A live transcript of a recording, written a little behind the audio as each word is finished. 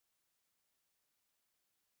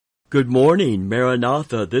Good morning,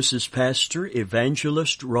 Maranatha. This is Pastor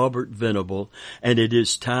Evangelist Robert Venable, and it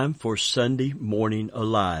is time for Sunday Morning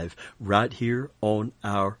Alive right here on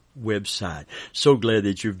our website. So glad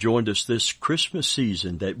that you've joined us this Christmas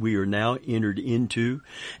season that we are now entered into.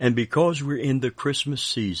 And because we're in the Christmas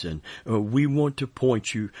season, we want to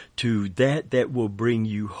point you to that will bring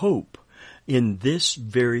you hope in this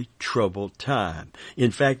very troubled time.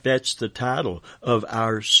 In fact, that's the title of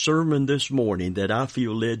our sermon this morning that I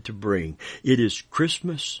feel led to bring. It is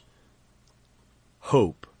Christmas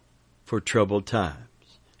Hope for Troubled Times.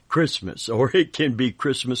 Christmas, or it can be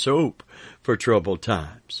Christmas Hope for Troubled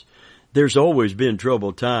Times. There's always been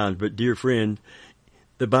troubled times, but dear friend,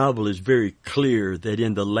 the Bible is very clear that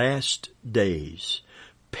in the last days,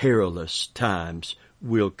 perilous times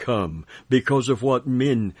will come because of what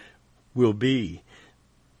men will be.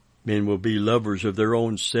 Men will be lovers of their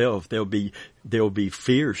own self. They'll be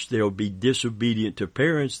fierce. They'll be disobedient to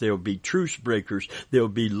parents. They'll be truce breakers. They'll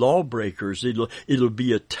be lawbreakers. It'll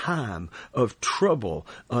be a time of trouble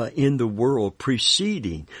in the world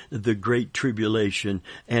preceding the great tribulation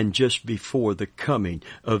and just before the coming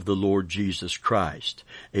of the Lord Jesus Christ.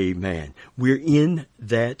 Amen. We're in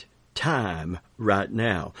that time right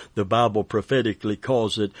now. The Bible prophetically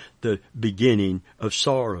calls it the beginning of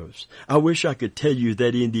sorrows. I wish I could tell you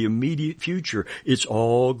that in the immediate future it's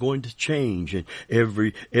all going to change and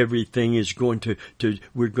everything is going to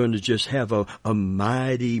we're going to just have a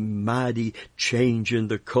mighty change in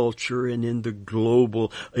the culture and in the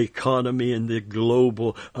global economy and the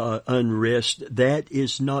global unrest. That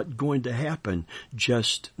is not going to happen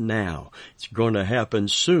just now. It's going to happen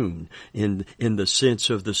soon in the sense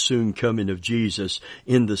of the soon coming of Jesus,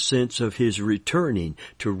 in the sense of his returning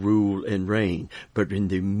to rule and reign. But in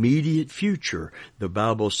the immediate future, the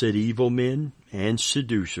Bible said evil men and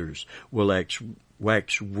seducers will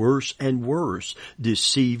wax worse and worse,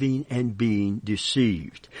 deceiving and being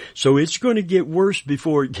deceived. So it's going to get worse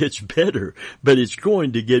before it gets better, but it's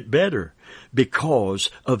going to get better because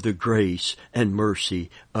of the grace and mercy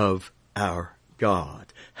of our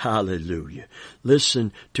God. Hallelujah.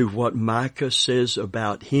 Listen to what Micah says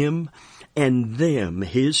about him and them,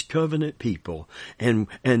 his covenant people, and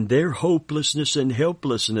their hopelessness and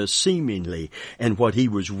helplessness seemingly, and what he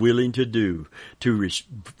was willing to do to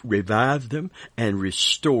revive them and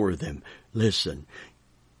restore them. Listen,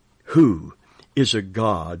 who is a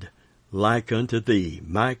God like unto thee?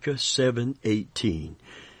 Micah 7:18.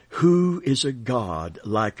 Who is a God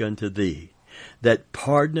like unto thee, that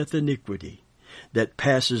pardoneth iniquity, that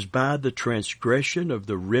passes by the transgression of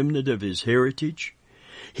the remnant of his heritage?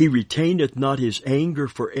 He retaineth not his anger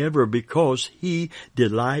forever, because he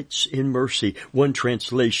delights in mercy. One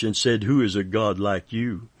translation said, who is a God like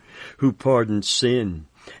you, who pardons sin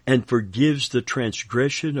and forgives the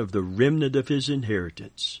transgression of the remnant of his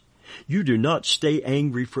inheritance? You do not stay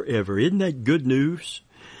angry forever. Isn't that good news?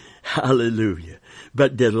 Hallelujah.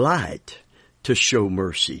 But delight to show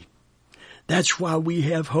mercy. That's why we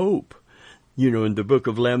have hope. You know, in the book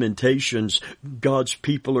of Lamentations, God's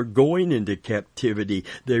people are going into captivity.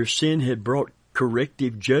 Their sin had brought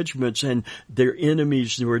corrective judgments, and their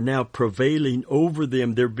enemies were now prevailing over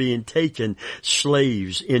them. They're being taken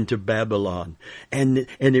slaves into Babylon. And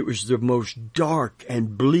it was the most dark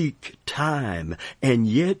and bleak time. And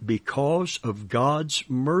yet, because of God's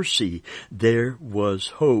mercy, there was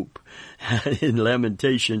hope. In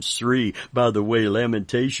Lamentations 3, by the way,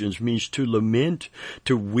 Lamentations means to lament,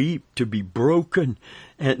 to weep, to be broken.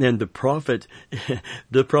 And the prophet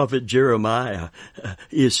Jeremiah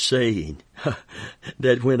is saying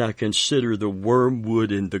that when I consider the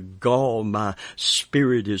wormwood and the gall, my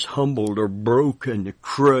spirit is humbled or broken,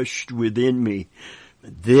 crushed within me.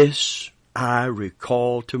 This I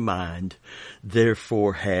recall to mind,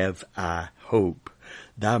 therefore have I hope.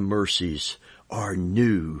 Thy mercies are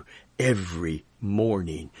new every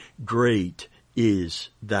morning. Great is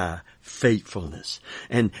thy faithfulness.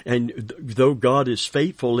 And though God is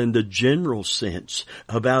faithful in the general sense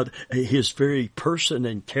about his very person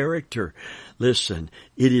and character, listen,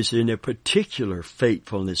 it is in a particular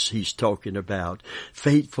faithfulness he's talking about.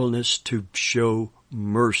 Faithfulness to show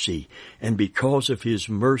mercy. And because of his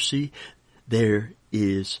mercy, there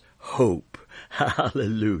is hope.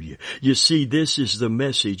 Hallelujah. You see, this is the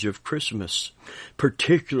message of Christmas,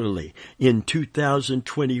 particularly in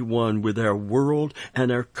 2021 with our world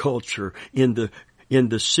and our culture in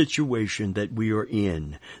the situation that we are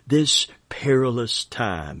in. This perilous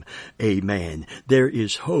time. Amen. There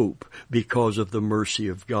is hope because of the mercy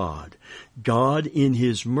of God. God in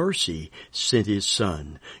His mercy sent His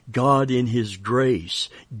Son. God in His grace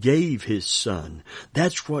gave His Son.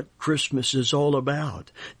 That's what Christmas is all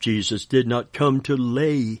about. Jesus did not come to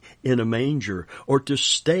lay in a manger or to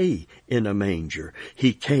stay in a manger.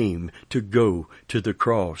 He came to go to the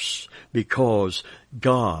cross because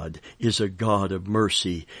God is a God of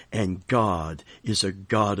mercy and God is a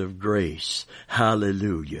God of grace.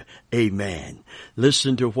 Hallelujah. Amen.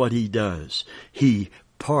 Listen to what He does. He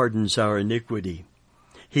pardons our iniquity.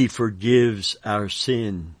 He forgives our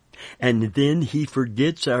sin. And then He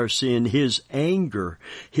forgets our sin. His anger,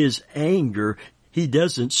 He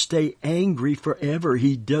doesn't stay angry forever.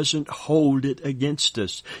 He doesn't hold it against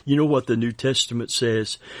us. You know what the New Testament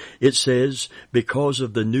says? It says, because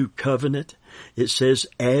of the new covenant, it says,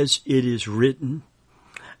 as it is written,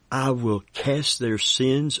 I will cast their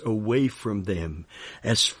sins away from them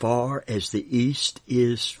as far as the east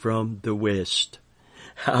is from the west.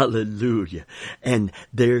 Hallelujah. And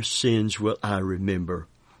their sins will I remember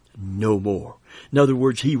no more. In other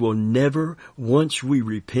words, He will never, once we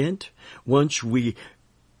repent, once we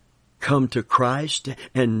come to Christ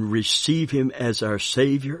and receive Him as our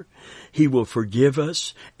Savior, He will forgive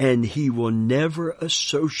us and He will never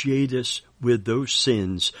associate us with those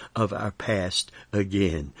sins of our past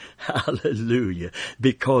again. Hallelujah.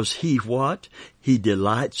 Because He what? He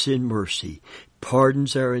delights in mercy,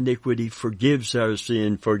 pardons our iniquity, forgives our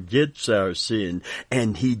sin, forgets our sin,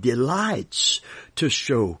 and He delights to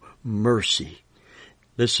show mercy.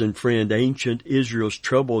 Listen, friend, ancient Israel's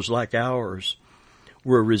troubles like ours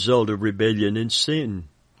were a result of rebellion and sin.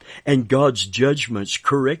 And God's judgments,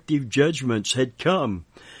 corrective judgments had come.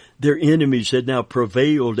 Their enemies had now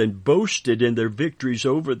prevailed and boasted in their victories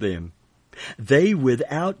over them. They,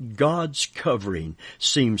 without God's covering,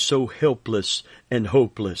 seemed so helpless and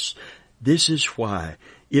hopeless. This is why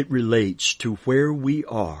it relates to where we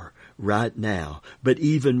are right now, but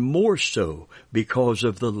even more so because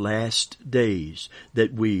of the last days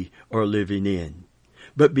that we are living in.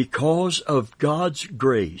 But because of God's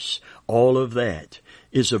grace, all of that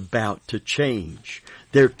is about to change.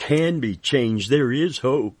 There can be change. There is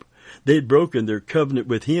hope. They'd broken their covenant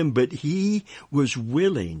with Him, but He was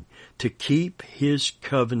willing to keep His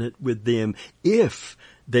covenant with them if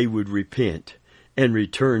they would repent and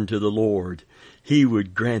return to the Lord. He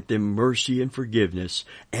would grant them mercy and forgiveness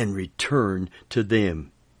and return to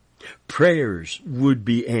them. Prayers would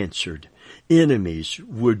be answered. Enemies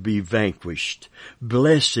would be vanquished.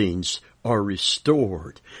 Blessings are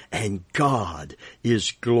restored, and God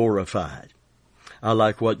is glorified. I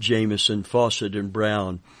like what Jamieson, Fawcett, and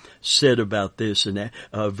Brown said about this in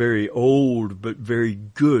a very old but very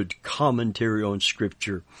good commentary on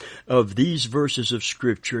Scripture of these verses of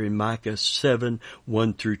Scripture in Micah 7,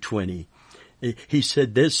 1 through 20. He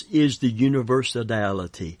said this is the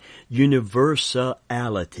universality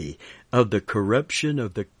of the corruption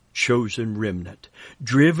of the chosen remnant,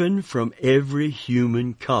 driven from every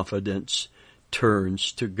human confidence,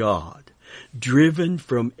 turns to God. Driven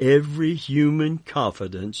from every human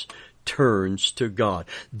confidence, turns to God.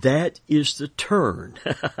 That is the turn,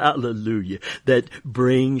 hallelujah, that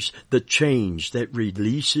brings the change, that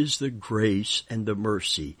releases the grace and the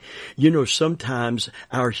mercy. You know, sometimes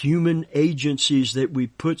our human agencies that we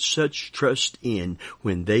put such trust in,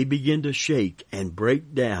 when they begin to shake and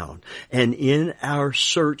break down, and in our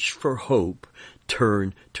search for hope,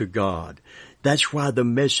 turn to God. That's why the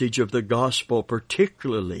message of the gospel,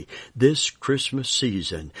 particularly this Christmas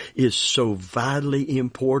season, is so vitally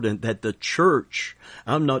important that the church,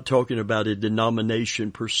 I'm not talking about a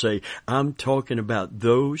denomination per se, I'm talking about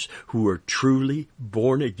those who are truly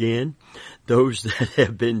born again, those that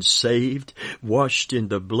have been saved, washed in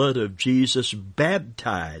the blood of Jesus,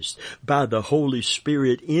 baptized by the Holy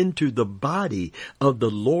Spirit into the body of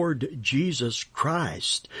the Lord Jesus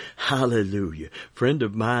Christ. Hallelujah. Friend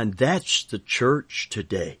of mine, that's the church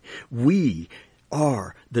today. We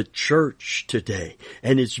are the church today,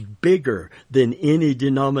 and it's bigger than any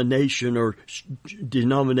denomination or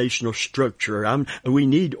denominational structure. We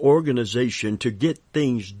need organization to get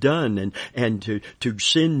things done and to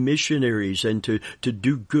send missionaries and to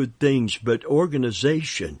do good things, but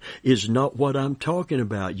organization is not what I'm talking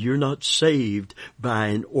about. You're not saved by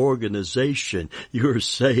an organization. You're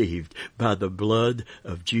saved by the blood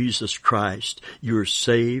of Jesus Christ. You're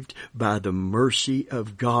saved by the mercy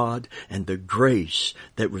of God and the grace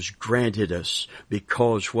that was granted us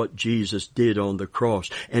because what Jesus did on the cross.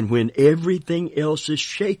 And when everything else is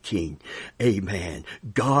shaking, amen,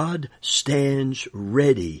 God stands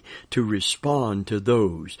ready to respond to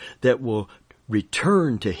those that will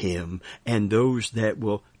return to Him and those that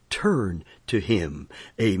will turn to Him.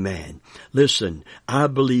 Amen. Listen, I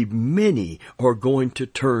believe many are going to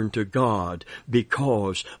turn to God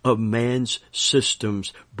because of man's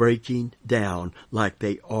systems breaking down like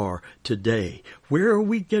they are today. Where are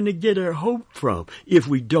we going to get our hope from if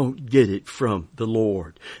we don't get it from the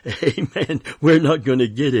Lord? Amen. We're not going to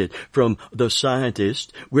get it from the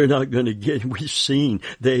scientists. We're not going to get, we've seen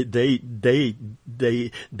they're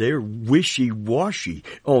wishy-washy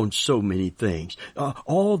on so many things.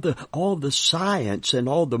 All the science and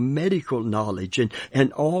all the medical knowledge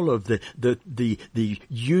and all of the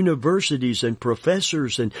universities and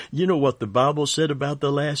professors, and you know what the Bible said about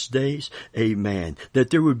the last days? Amen. That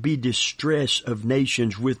there would be distress of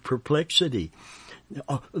nations with perplexity,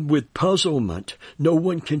 with puzzlement. No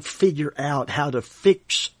one can figure out how to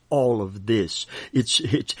fix all of this.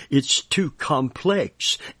 It's too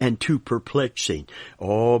complex and too perplexing.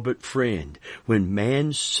 Oh, but friend, when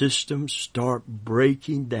man's systems start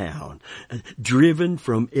breaking down, driven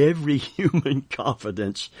from every human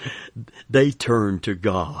confidence, they turn to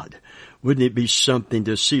God. Wouldn't it be something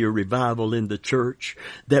to see a revival in the church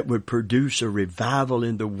that would produce a revival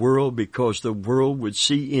in the world, because the world would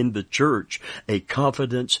see in the church a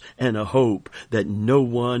confidence and a hope that no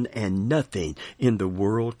one and nothing in the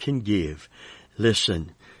world can give.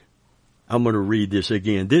 Listen, I'm going to read this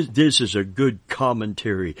again. This is a good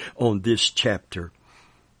commentary on this chapter.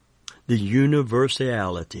 The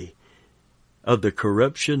universality of the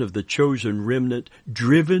corruption of the chosen remnant,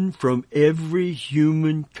 driven from every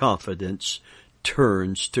human confidence,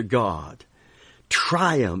 turns to God,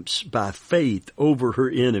 triumphs by faith over her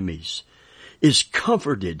enemies, is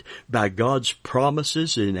comforted by God's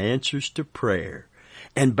promises and answers to prayer,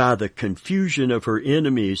 and by the confusion of her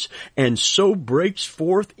enemies, and so breaks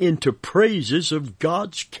forth into praises of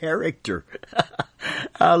God's character.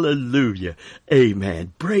 Hallelujah.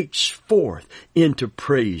 Amen. Breaks forth into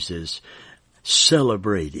praises,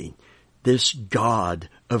 celebrating this God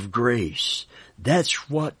of grace. That's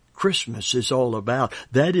what Christmas is all about.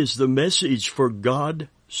 That is the message. For God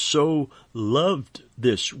so loved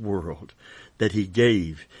this world that He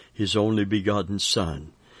gave His only begotten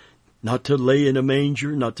Son, not to lay in a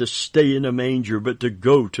manger, not to stay in a manger, but to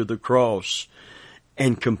go to the cross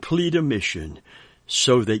and complete a mission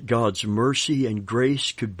so that God's mercy and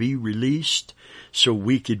grace could be released, so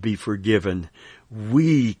we could be forgiven.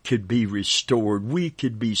 We could be restored. We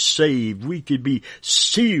could be saved. We could be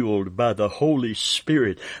sealed by the Holy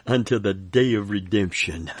Spirit until the day of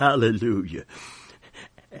redemption. Hallelujah.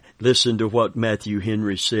 Listen to what Matthew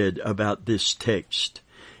Henry said about this text.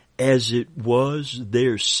 As it was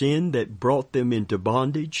their sin that brought them into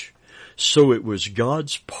bondage, so it was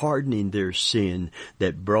God's pardoning their sin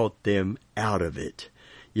that brought them out of it.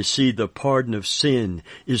 You see, the pardon of sin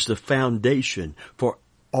is the foundation for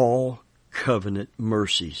all covenant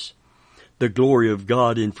mercies. The glory of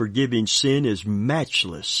God in forgiving sin is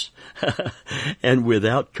matchless and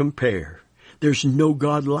without compare. There's no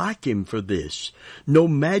God like Him for this. No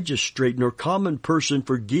magistrate nor common person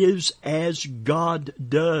forgives as God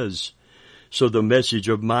does. So the message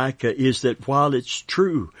of Micah is that while it's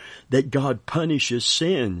true that God punishes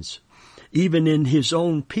sins, even in His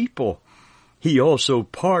own people, He also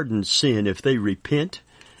pardons sin if they repent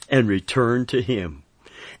and return to Him.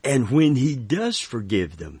 And when He does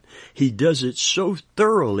forgive them, He does it so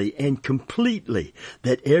thoroughly and completely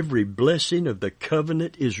that every blessing of the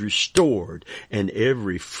covenant is restored and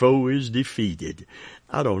every foe is defeated.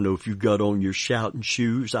 I don't know if you got on your shouting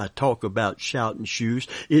shoes. I talk about shouting shoes.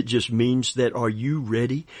 It just means that, are you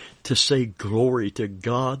ready to say glory to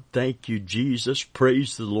God? Thank you, Jesus.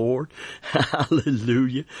 Praise the Lord.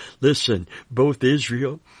 Hallelujah. Listen, both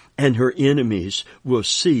Israel and her enemies will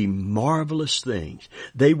see marvelous things.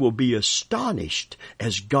 They will be astonished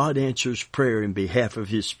as God answers prayer in behalf of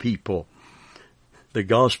His people. The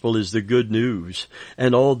gospel is the good news.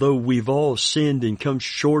 And although we've all sinned and come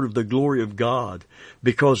short of the glory of God,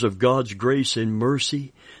 because of God's grace and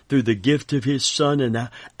mercy through the gift of His Son and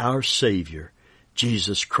our Savior,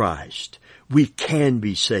 Jesus Christ, we can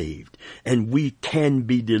be saved and we can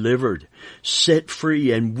be delivered, set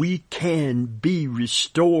free, and we can be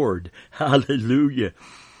restored. Hallelujah.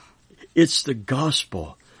 It's the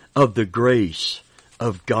gospel of the grace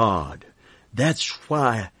of God. That's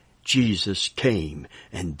why Jesus came,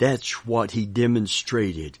 and that's what He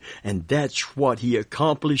demonstrated, and that's what He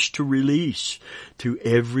accomplished to release to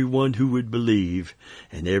everyone who would believe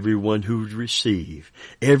and everyone who would receive,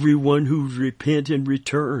 everyone who would repent and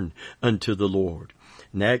return unto the Lord.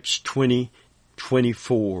 In Acts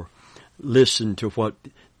 20:24, listen to what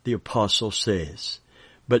the apostle says.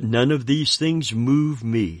 But none of these things move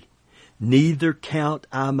me. neither count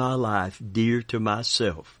I my life dear to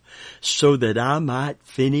myself, so that I might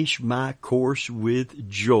finish my course with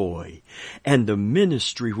joy, and the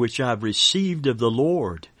ministry which I've received of the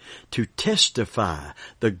Lord, to testify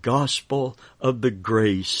the gospel of the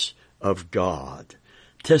grace of God.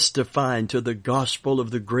 Testifying to the gospel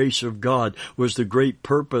of the grace of God was the great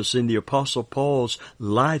purpose in the Apostle Paul's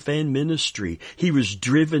life and ministry. He was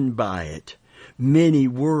driven by it. Many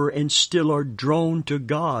were and still are drawn to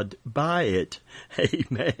God by it.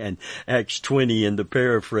 Amen. Acts 20 in the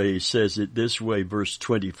paraphrase says it this way, verse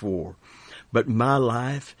 24. But my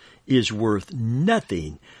life is worth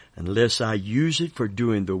nothing unless I use it for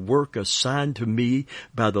doing the work assigned to me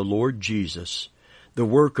by the Lord Jesus. The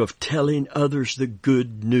work of telling others the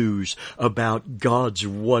good news about God's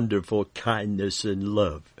wonderful kindness and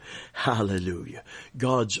love. Hallelujah.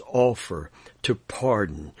 God's offer to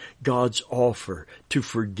pardon, God's offer to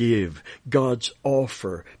forgive, God's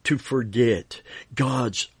offer to forget,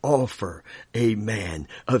 God's offer, amen,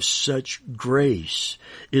 of such grace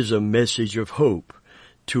is a message of hope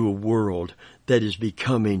to a world that is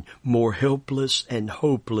becoming more helpless and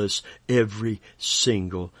hopeless every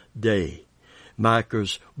single day.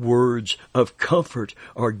 Micah's words of comfort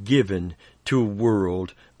are given to a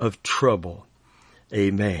world of trouble.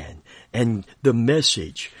 Amen. And the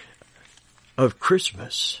message of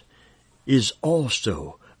Christmas is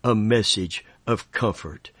also a message of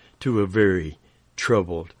comfort to a very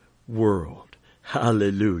troubled world.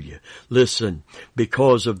 Hallelujah. Listen,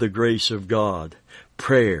 because of the grace of God,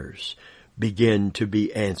 prayers begin to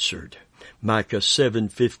be answered. Micah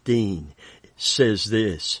 7:15 says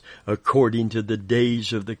this, according to the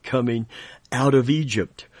days of the coming out of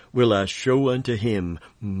Egypt, will I show unto him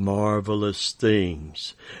marvelous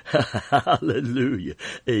things. Hallelujah.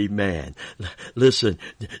 Amen. Listen,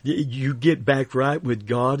 you get back right with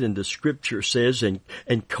God, and the scripture says, and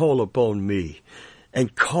call upon me.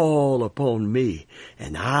 And call upon me,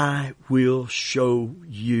 and I will show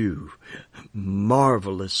you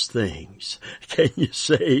marvelous things. Can you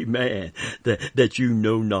say amen? That you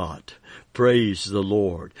know not. Praise the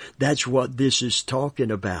Lord. That's what this is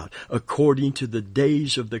talking about. According to the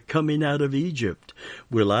days of the coming out of Egypt,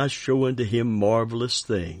 will I show unto him marvelous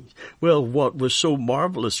things. Well, what was so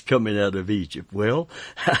marvelous coming out of Egypt? Well,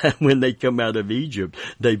 when they come out of Egypt,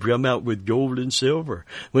 they come out with gold and silver.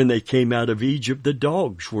 When they came out of Egypt, the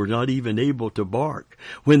dogs were not even able to bark.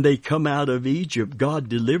 When they come out of Egypt, God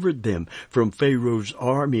delivered them from Pharaoh's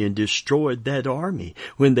army and destroyed that army.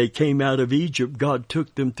 When they came out of Egypt, God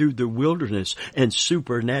took them through the wilderness and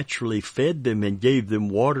supernaturally fed them and gave them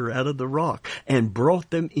water out of the rock and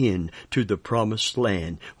brought them in to the promised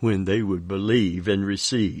land when they would believe and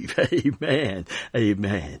receive. Amen.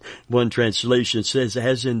 Amen. One translation says,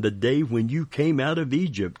 as in the day when you came out of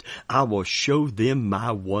Egypt, I will show them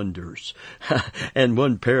my wonders. And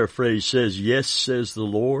one paraphrase says, yes, says the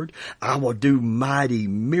Lord, I will do mighty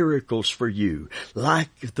miracles for you,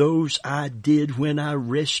 like those I did when I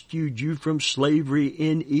rescued you from slavery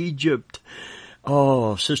in Egypt.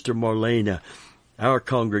 Oh, Sister Marlena, our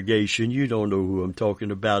congregation, you don't know who I'm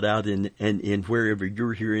talking about out in wherever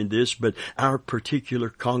you're hearing this, but our particular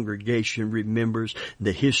congregation remembers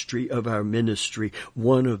the history of our ministry.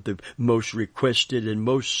 One of the most requested and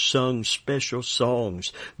most sung special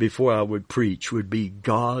songs before I would preach would be,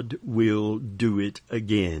 God will do it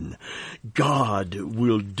again. God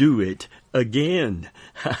will do it again.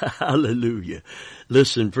 Hallelujah.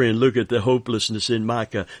 Listen, friend, look at the hopelessness in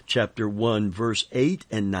Micah chapter 1, verse 8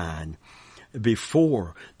 and 9.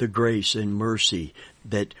 Before the grace and mercy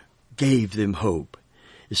that gave them hope.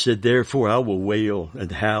 It said, therefore I will wail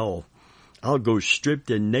and howl. I'll go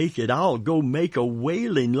stripped and naked. I'll go make a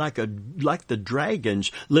wailing like the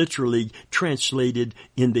dragons, literally translated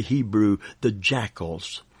in the Hebrew, the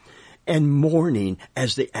jackals, and mourning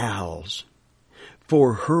as the owls.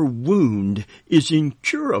 For her wound is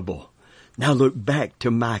incurable. Now look back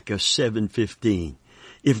to Micah 7:15.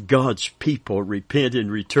 If God's people repent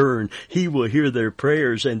and return, He will hear their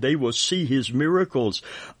prayers and they will see His miracles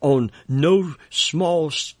on no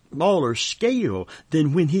smaller scale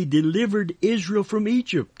than when He delivered Israel from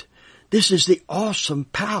Egypt. This is the awesome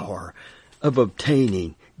power of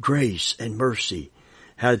obtaining grace and mercy.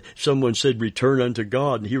 Had someone said, return unto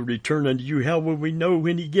God, and He'll return unto you. How will we know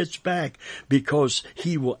when He gets back? Because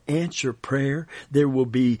He will answer prayer. There will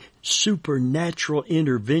be supernatural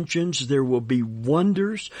interventions. There will be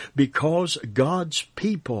wonders because God's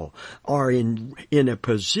people are in a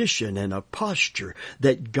position and a posture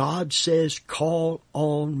that God says, call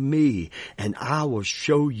on me and I will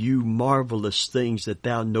show you marvelous things that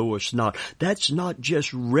thou knowest not. That's not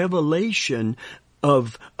just revelation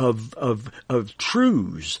of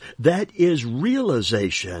truths. That is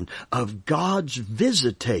realization of God's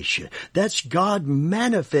visitation. That's God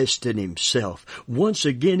manifesting Himself once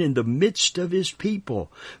again in the midst of His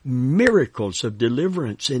people. Miracles of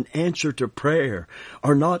deliverance in answer to prayer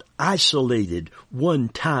are not isolated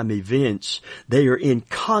one-time events. They are in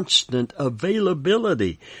constant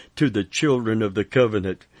availability to the children of the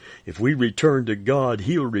covenant. If we return to God,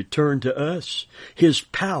 He'll return to us. His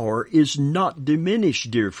power is not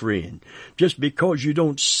diminished, dear friend, just because you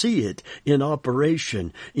don't see it in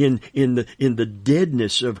operation in the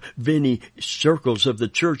deadness of many circles of the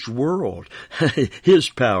church world. His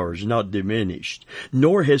power is not diminished,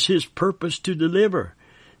 nor has His purpose to deliver.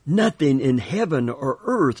 Nothing in heaven or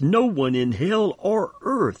earth, no one in hell or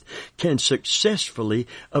earth can successfully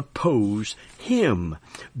oppose Him.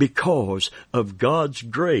 Because of God's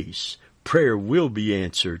grace, prayer will be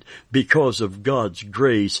answered. Because of God's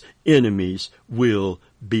grace, enemies will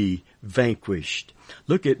be vanquished.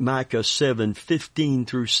 Look at Micah 7:15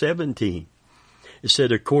 through 17. It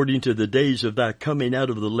said, according to the days of thy coming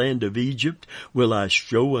out of the land of Egypt, will I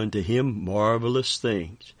show unto him marvelous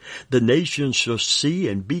things. The nations shall see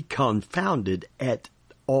and be confounded at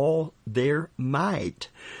all their might.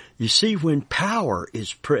 You see, when power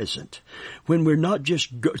is present, when we're not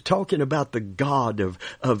just talking about the God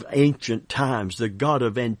of ancient times, the God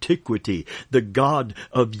of antiquity, the God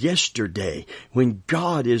of yesterday, when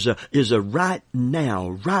God is a right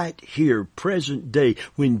now, right here, present day,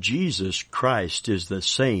 when Jesus Christ is the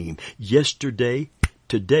same yesterday,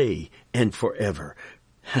 today, and forever.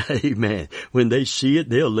 Amen. When they see it,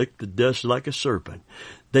 they'll lick the dust like a serpent.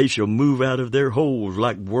 They shall move out of their holes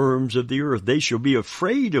like worms of the earth. They shall be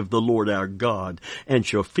afraid of the Lord our God, and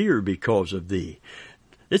shall fear because of thee.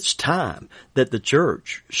 It's time that the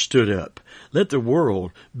church stood up. Let the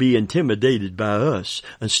world be intimidated by us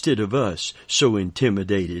instead of us so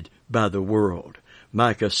intimidated by the world.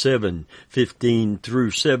 Micah 7:15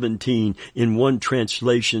 through 17 in one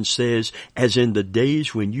translation says, as in the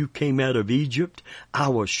days when you came out of Egypt, I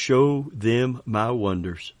will show them my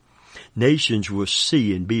wonders. Nations will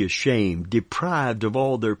see and be ashamed, deprived of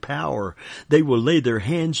all their power. They will lay their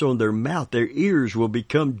hands on their mouth. Their ears will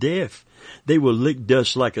become deaf. They will lick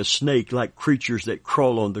dust like a snake, like creatures that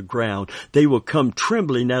crawl on the ground. They will come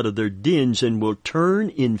trembling out of their dens and will turn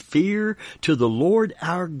in fear to the Lord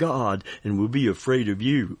our God and will be afraid of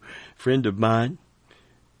you. Friend of mine,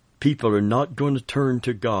 people are not going to turn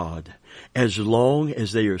to God as long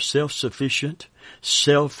as they are self-sufficient,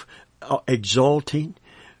 self-exalting.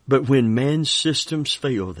 But when man's systems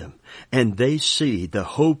fail them, and they see the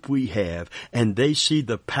hope we have, and they see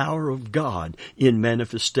the power of God in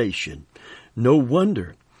manifestation, no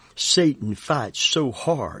wonder Satan fights so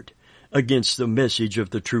hard against the message of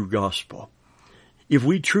the true gospel. If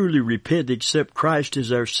we truly repent, accept Christ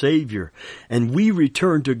as our Savior, and we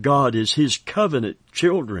return to God as His covenant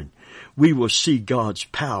children, we will see God's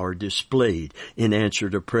power displayed in answer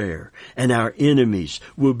to prayer, and our enemies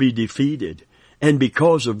will be defeated. And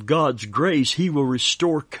because of God's grace, He will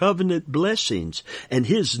restore covenant blessings, and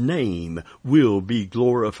His name will be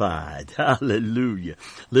glorified. Hallelujah.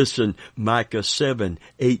 Listen, Micah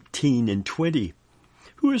 7:18 and 20.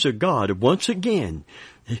 Who is a God, once again,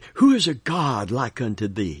 who is a God like unto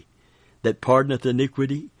thee, that pardoneth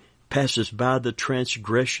iniquity, passeth by the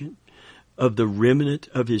transgression of the remnant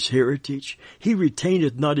of His heritage? He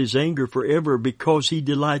retaineth not His anger forever, because He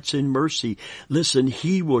delights in mercy. Listen,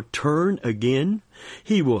 He will turn again.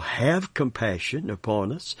 He will have compassion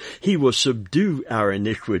upon us. He will subdue our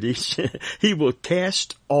iniquities. He will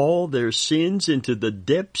cast all their sins into the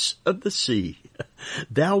depths of the sea.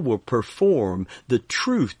 Thou wilt perform the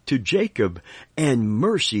truth to Jacob and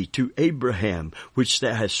mercy to Abraham, which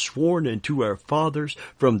thou hast sworn unto our fathers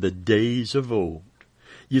from the days of old.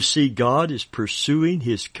 You see, God is pursuing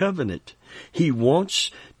His covenant. He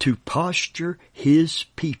wants to posture His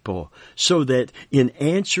people so that in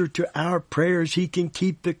answer to our prayers, He can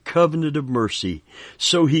keep the covenant of mercy,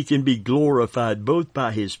 so He can be glorified both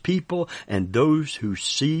by His people and those who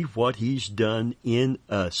see what He's done in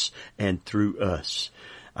us and through us.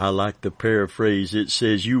 I like the paraphrase. It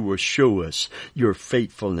says, you will show us your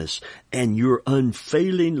faithfulness and your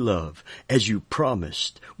unfailing love as you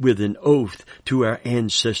promised with an oath to our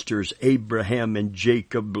ancestors Abraham and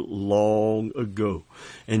Jacob long ago.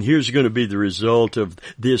 And here's going to be the result of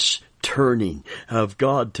this turning of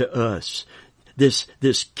God to us.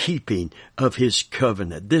 this keeping of His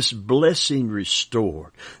covenant, this blessing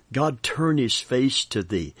restored. God turn His face to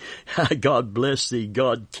thee. God bless thee.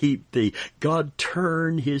 God keep thee. God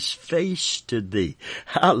turn His face to thee.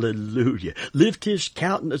 Hallelujah. Lift His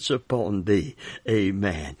countenance upon thee.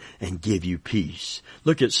 Amen. And give you peace.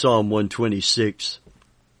 Look at Psalm 126,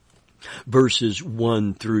 verses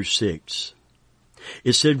 1 through 6.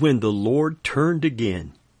 It said, when the Lord turned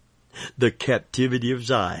again the captivity of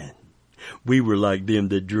Zion, we were like them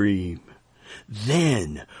that dream.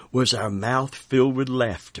 Then was our mouth filled with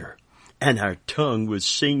laughter, and our tongue with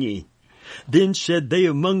singing. Then said they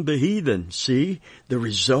among the heathen, see the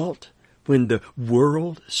result when the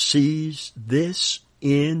world sees this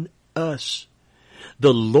in us.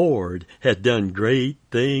 The Lord hath done great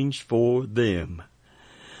things for them.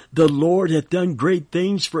 The Lord hath done great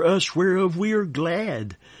things for us, whereof we are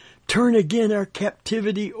glad. Turn again our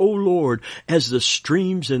captivity, O Lord, as the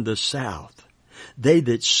streams in the south. They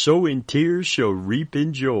that sow in tears shall reap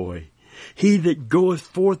in joy. He that goeth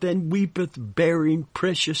forth and weepeth, bearing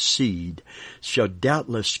precious seed, shall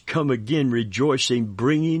doubtless come again rejoicing,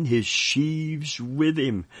 bringing his sheaves with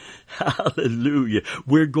him. Hallelujah.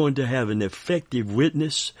 We're going to have an effective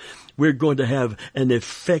witness. We're going to have an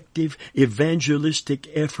effective evangelistic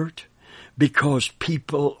effort, because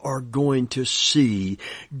people are going to see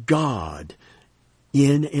God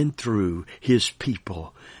in and through His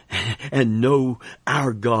people and know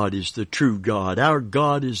our God is the true God. Our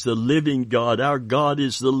God is the living God. Our God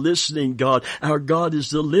is the listening God. Our God is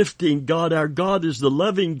the lifting God. Our God is the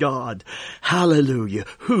loving God. Hallelujah.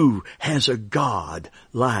 Who has a God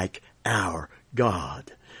like our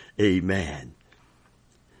God? Amen.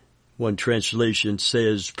 One translation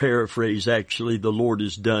says, paraphrase actually, the Lord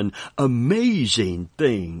has done amazing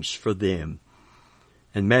things for them.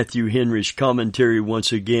 And Matthew Henry's commentary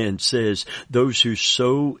once again says, those who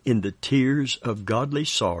sow in the tears of godly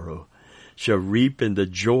sorrow shall reap in the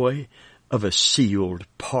joy of a sealed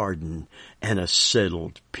pardon and a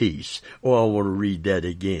settled peace. Oh, I want to read that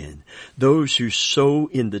again. Those who sow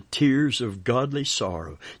in the tears of godly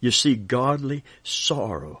sorrow. You see, godly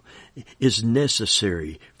sorrow is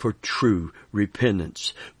necessary for true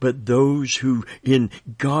repentance. But those who in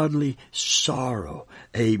godly sorrow,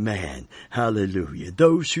 amen, hallelujah,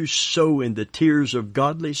 those who sow in the tears of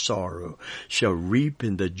godly sorrow shall reap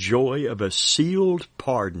in the joy of a sealed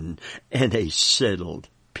pardon and a settled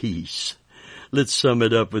peace. Let's sum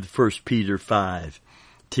it up with 1 Peter 5,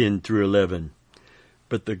 10 through 11.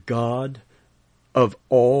 But the God of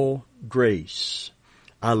all grace,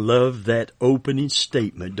 I love that opening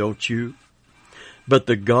statement, don't you? But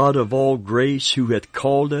the God of all grace, who hath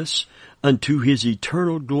called us unto His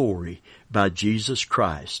eternal glory by Jesus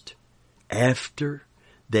Christ, after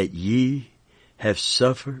that ye have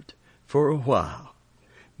suffered for a while,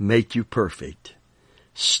 make you perfect,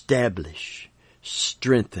 establish,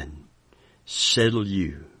 strengthen, settle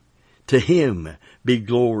you. To Him be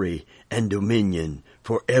glory and dominion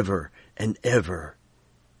forever and ever.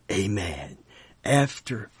 Amen.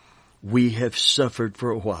 After we have suffered for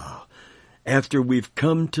a while, after we've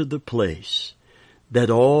come to the place that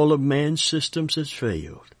all of man's systems has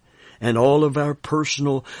failed, and all of our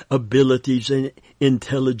personal abilities and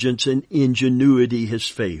intelligence and ingenuity has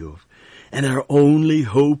failed, and our only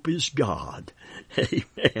hope is God.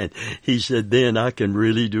 Amen. He said, then I can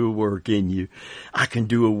really do a work in you. I can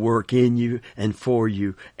do a work in you and for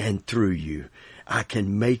you and through you. I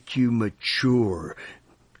can make you mature,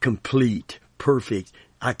 complete, perfect.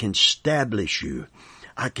 I can establish you.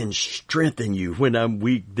 I can strengthen you. When I'm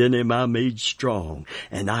weak, then am I made strong.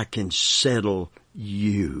 And I can settle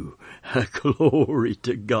you. Glory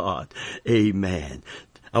to God. Amen.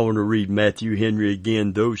 I want to read Matthew Henry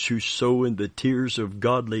again. Those who sow in the tears of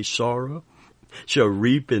godly sorrow shall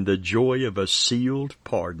reap in the joy of a sealed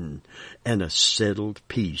pardon and a settled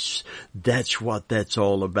peace. That's what that's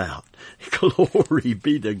all about. Glory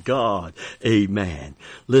be to God. Amen.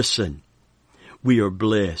 Listen, we are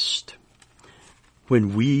blessed.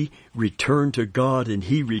 When we return to God and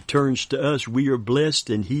He returns to us, we are blessed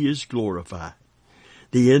and He is glorified.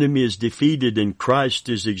 The enemy is defeated and Christ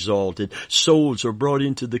is exalted. Souls are brought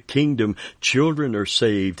into the kingdom. Children are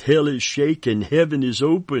saved. Hell is shaken. Heaven is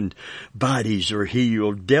opened. Bodies are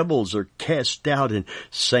healed. Devils are cast out and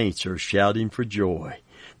saints are shouting for joy.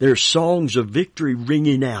 There are songs of victory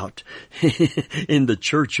ringing out in the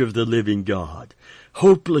church of the living God.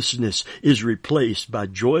 Hopelessness is replaced by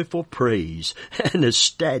joyful praise and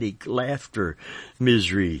ecstatic laughter.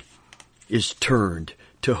 Misery is turned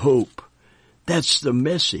to hope. That's the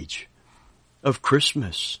message of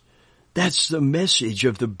Christmas. That's the message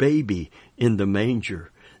of the baby in the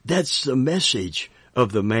manger. That's the message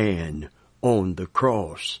of the man on the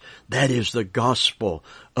cross. That is the gospel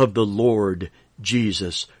of the Lord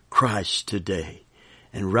Jesus Christ today.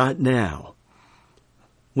 And right now,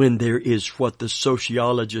 when there is what the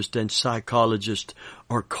sociologists and psychologists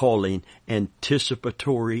are calling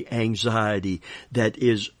anticipatory anxiety that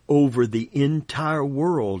is over the entire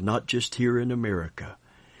world, not just here in America,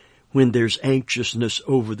 when there's anxiousness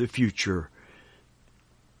over the future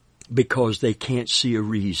because they can't see a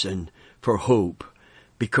reason for hope,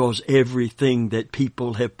 because everything that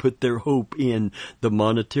people have put their hope in, the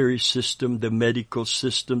monetary system, the medical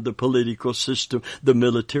system, the political system, the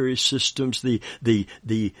military systems, the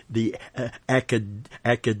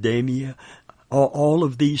academia, all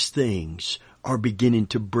of these things are beginning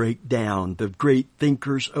to break down. The great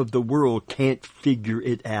thinkers of the world can't figure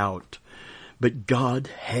it out. But God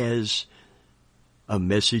has a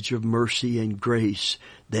message of mercy and grace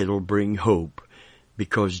that'll bring hope,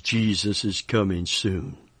 because Jesus is coming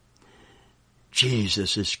soon.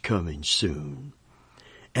 Jesus is coming soon.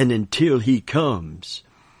 And until He comes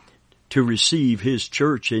to receive His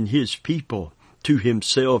church and His people to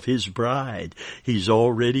Himself, His bride, He's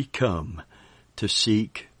already come to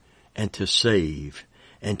seek and to save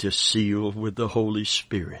and to seal with the Holy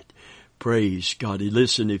Spirit. Praise God.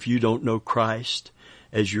 Listen, if you don't know Christ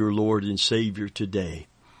as your Lord and Savior today,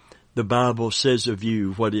 the Bible says of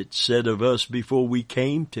you what it said of us before we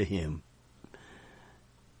came to Him,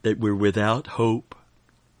 that we're without hope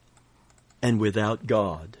and without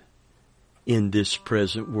God in this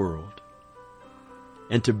present world.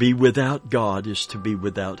 And to be without God is to be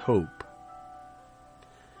without hope.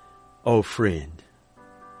 Oh, friend,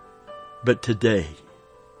 but today,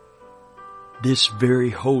 this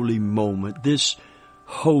very holy moment, this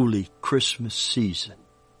holy Christmas season,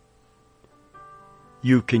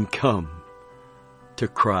 you can come to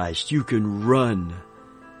Christ. You can run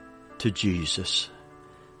to Jesus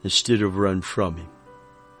instead of run from Him.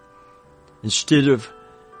 Instead of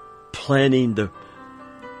planning the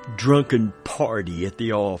drunken party at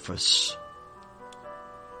the office,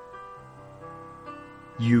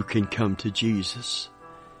 you can come to Jesus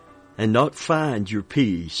and not find your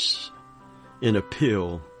peace in a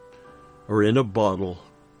pill or in a bottle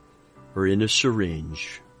or in a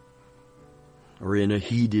syringe or in a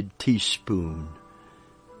heated teaspoon.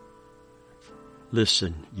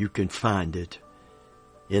 Listen, you can find it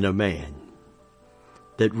in a man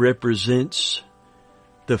that represents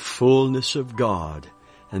the fullness of God,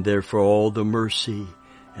 and therefore all the mercy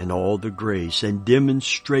and all the grace, and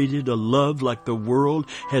demonstrated a love like the world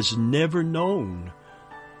has never known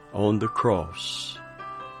on the cross.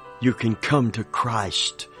 You can come to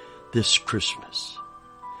Christ this Christmas.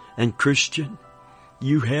 And Christian,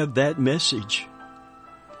 you have that message.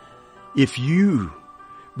 If you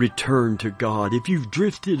return to God, if you've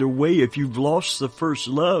drifted away, if you've lost the first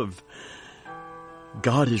love,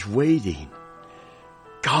 God is waiting.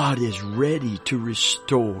 God is ready to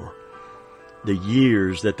restore the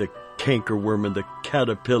years that the cankerworm and the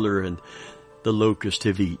caterpillar and the locust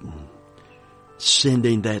have eaten,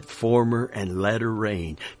 sending that former and latter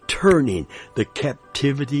rain, turning the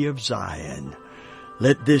captivity of Zion.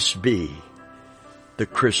 Let this be the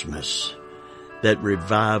Christmas that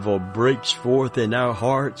revival breaks forth in our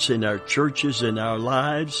hearts, in our churches, in our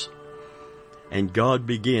lives, and God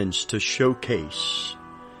begins to showcase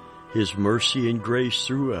His mercy and grace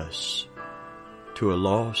through us to a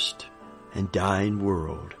lost and dying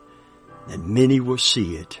world. And many will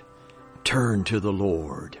see it, turn to the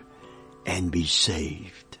Lord, and be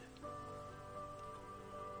saved.